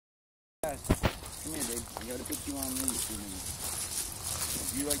fast. Come here, babe. I gotta put you on leash for a minute.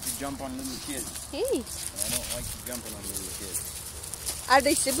 You like to jump on little kids. Hey. I don't like you jumping on little kids. Are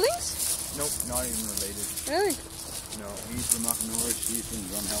they siblings? Nope, not even related. Really? No, he's from up north, she's from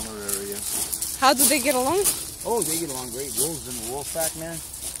Drumheller area. How do they get along? Oh, they get along great. Wolves in the wolf pack, man.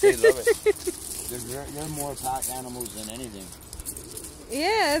 They love it. They're more pack animals than anything.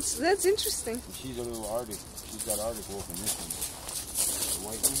 Yeah, that's interesting. She's a little Arctic. She's got Arctic wolf in this one. The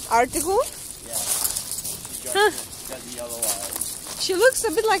white one? Arctic wolf? Yeah. She's got the yellow eyes. She looks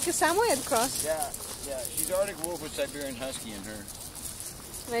a bit like a Samoyed cross. Yeah, yeah. She's Arctic wolf with Siberian husky in her.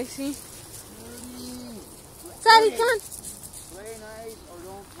 I see. Sadie, come on. Play nice or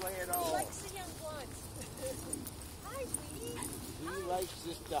don't play at all. He likes the young blondes. Hi, sweetie. He likes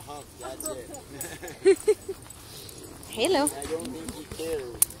just the hump, that's it. Hello. I don't think he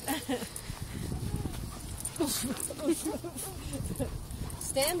cares.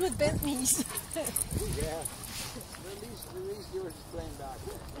 Stand with bent knees. Yeah. At least yours is playing back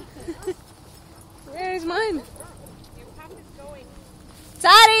there. Where's mine? Your pup is going.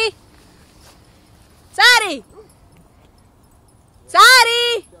 Sadie! Sadie!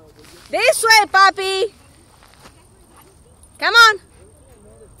 Sadie! This way, puppy! Come on!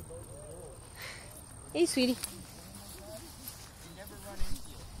 Hey, sweetie.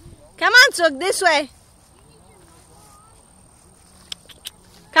 Come on, Sook, this way.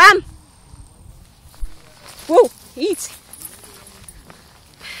 Come. Whoa, easy.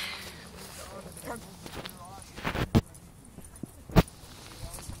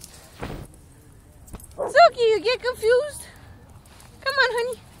 Sookie, you get confused? Come on,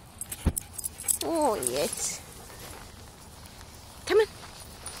 honey. Oh, yes. Come on.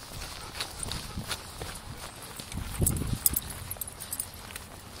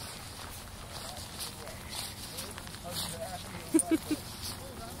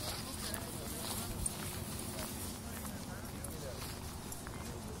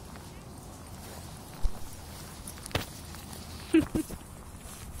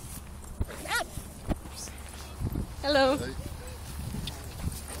 Hello.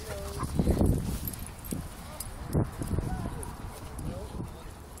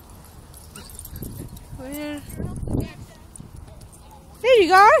 Where? There you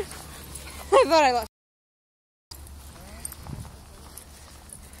go. I thought I lost.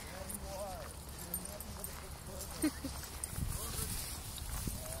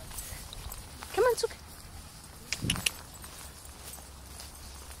 Come on, Sook.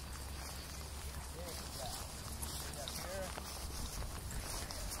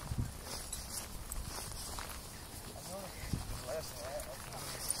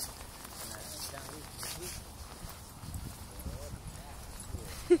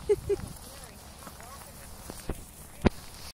 Hehehe